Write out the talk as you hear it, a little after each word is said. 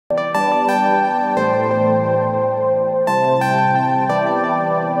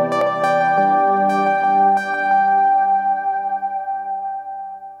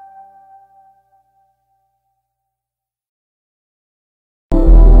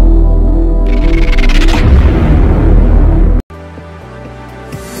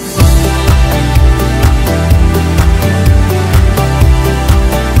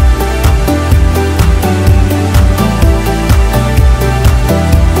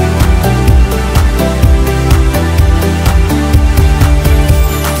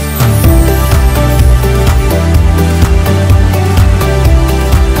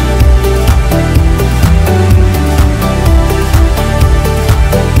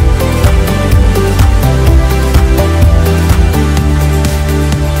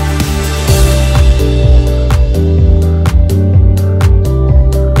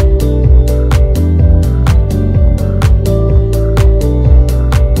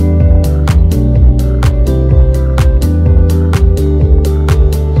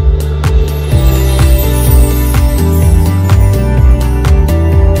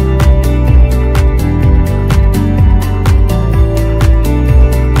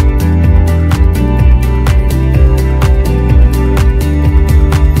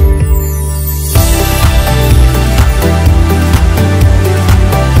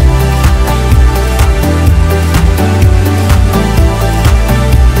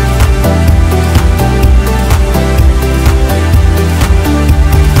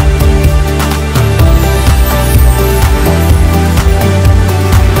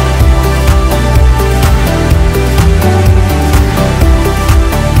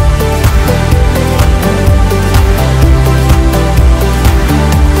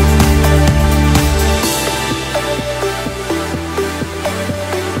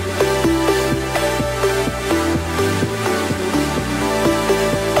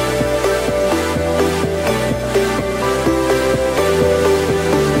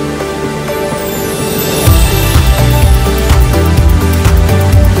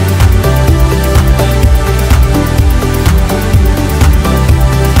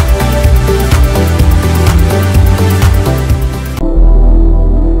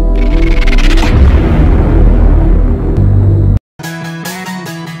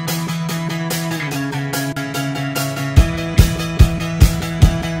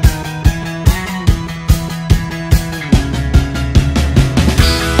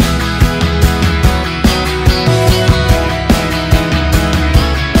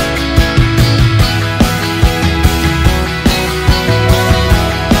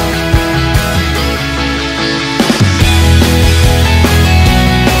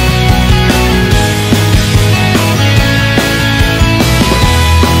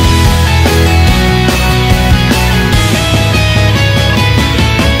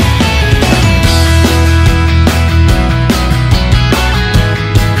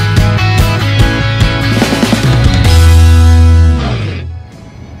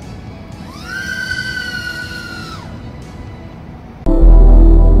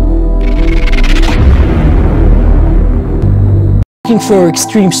looking for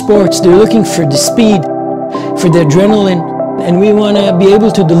extreme sports, they're looking for the speed, for the adrenaline, and we want to be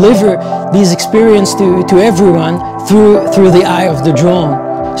able to deliver these experiences to everyone through the eye of the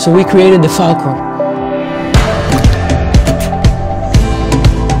drone. So we created the Falco.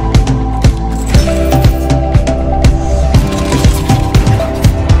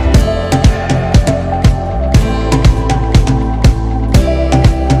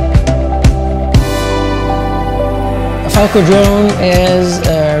 Falco drone is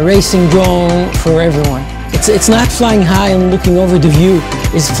a racing drone for everyone. It's not flying high and looking over the view.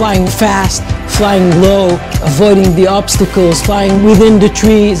 It's flying fast, flying low, avoiding the obstacles, flying within the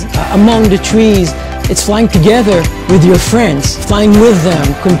trees, among the trees. It's flying together with your friends, flying with them,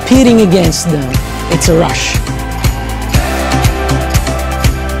 competing against them. It's a rush.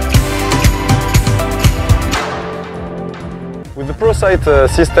 With the ProSight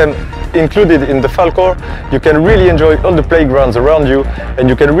system included in the Falco, you can really enjoy all the playgrounds around you, and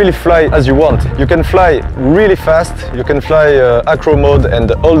you can really fly as you want. You can fly really fast, you can fly acro mode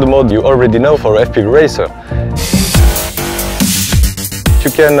and all the mode you already know for FPV racer.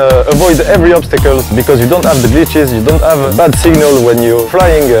 You can avoid every obstacle because you don't have the glitches, you don't have a bad signal when you're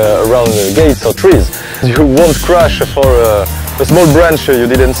flying around gates or trees. You won't crash for a small branch you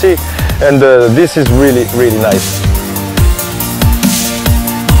didn't see, and this is really, really nice.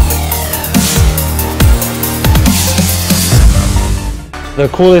 The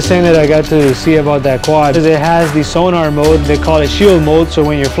coolest thing that I got to see about that quad is it has the sonar mode. They call it shield mode. So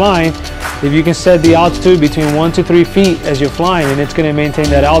when you're flying, if you can set the altitude between 1 to 3 feet as you're flying, and it's going to maintain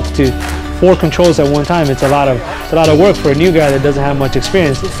that altitude. 4 controls at one time. It's a lot of work for a new guy that doesn't have much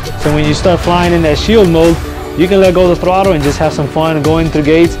experience. So when you start flying in that shield mode, you can let go of the throttle and just have some fun going through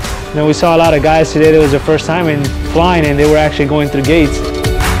gates. You know, we saw a lot of guys today that was their first time in flying, and they were actually going through gates.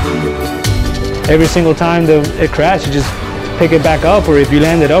 Every single time it crashed, you just pick it back up, or if you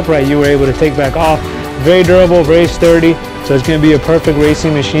landed upright, you were able to take back off. Very durable, very sturdy, so it's going to be a perfect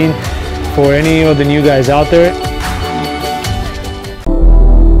racing machine for any of the new guys out there.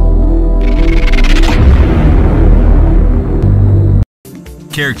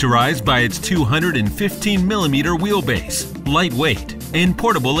 Characterized by its 215mm wheelbase, lightweight and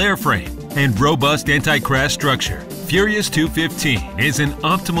portable airframe, and robust anti-crash structure, Furious 215 is an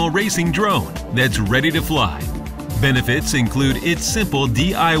optimal racing drone that's ready to fly. Benefits include its simple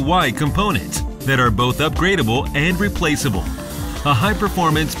DIY components that are both upgradable and replaceable. A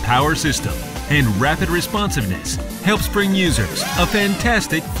high-performance power system and rapid responsiveness helps bring users a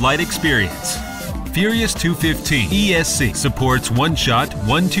fantastic flight experience. Furious 215 ESC supports one-shot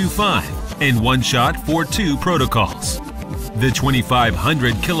 125 and one-shot 42 protocols. The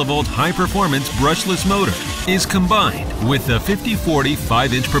 2500 kilovolt high-performance brushless motor is combined with the 5040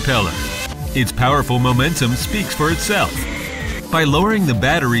 5-inch propeller. Its powerful momentum speaks for itself. By lowering the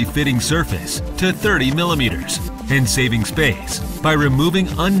battery fitting surface to 30 millimeters and saving space by removing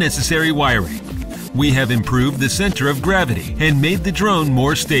unnecessary wiring, we have improved the center of gravity and made the drone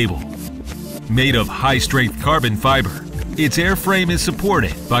more stable. Made of high-strength carbon fiber, its airframe is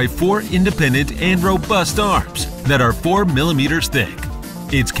supported by 4 independent and robust arms that are 4 millimeters thick.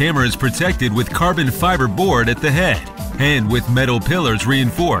 Its camera is protected with carbon fiber board at the head and with metal pillars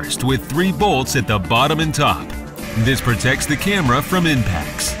reinforced with 3 bolts at the bottom and top. This protects the camera from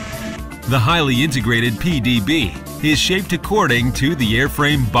impacts. The highly integrated PDB is shaped according to the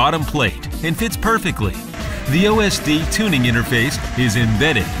airframe bottom plate and fits perfectly. The OSD tuning interface is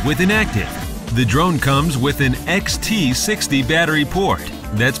embedded with Inactive. The drone comes with an XT60 battery port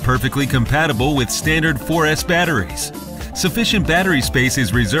that's perfectly compatible with standard 4S batteries. Sufficient battery space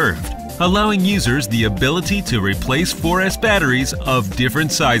is reserved, allowing users the ability to replace 4S batteries of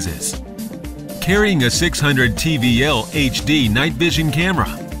different sizes. Carrying a 600 TVL HD night vision camera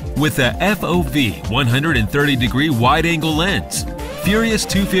with a FOV 130-degree wide-angle lens, Furious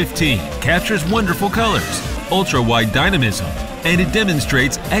 215 captures wonderful colors, ultra-wide dynamism, and it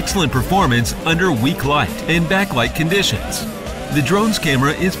demonstrates excellent performance under weak light and backlight conditions. The drone's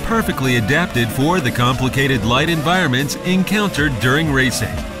camera is perfectly adapted for the complicated light environments encountered during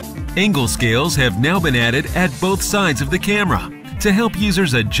racing. Angle scales have now been added at both sides of the camera to help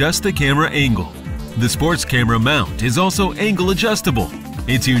users adjust the camera angle. The sports camera mount is also angle adjustable.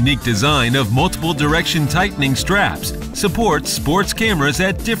 Its unique design of multiple direction tightening straps supports sports cameras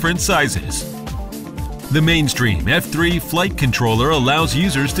at different sizes. The mainstream F3 flight controller allows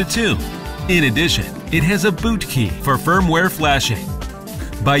users to tune. In addition, it has a boot key for firmware flashing.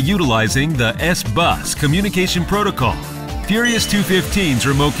 By utilizing the S-Bus communication protocol, Furious 215's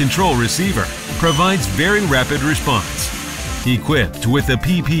remote control receiver provides very rapid response. Equipped with the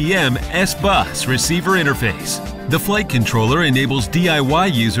PPM S-Bus receiver interface, the flight controller enables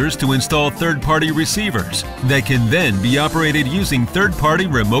DIY users to install third-party receivers that can then be operated using third-party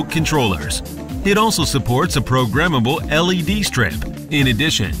remote controllers. It also supports a programmable LED strip. In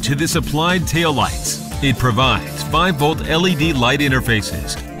addition to the supplied tail lights, it provides 5-volt LED light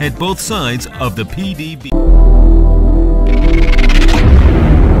interfaces at both sides of the PDB.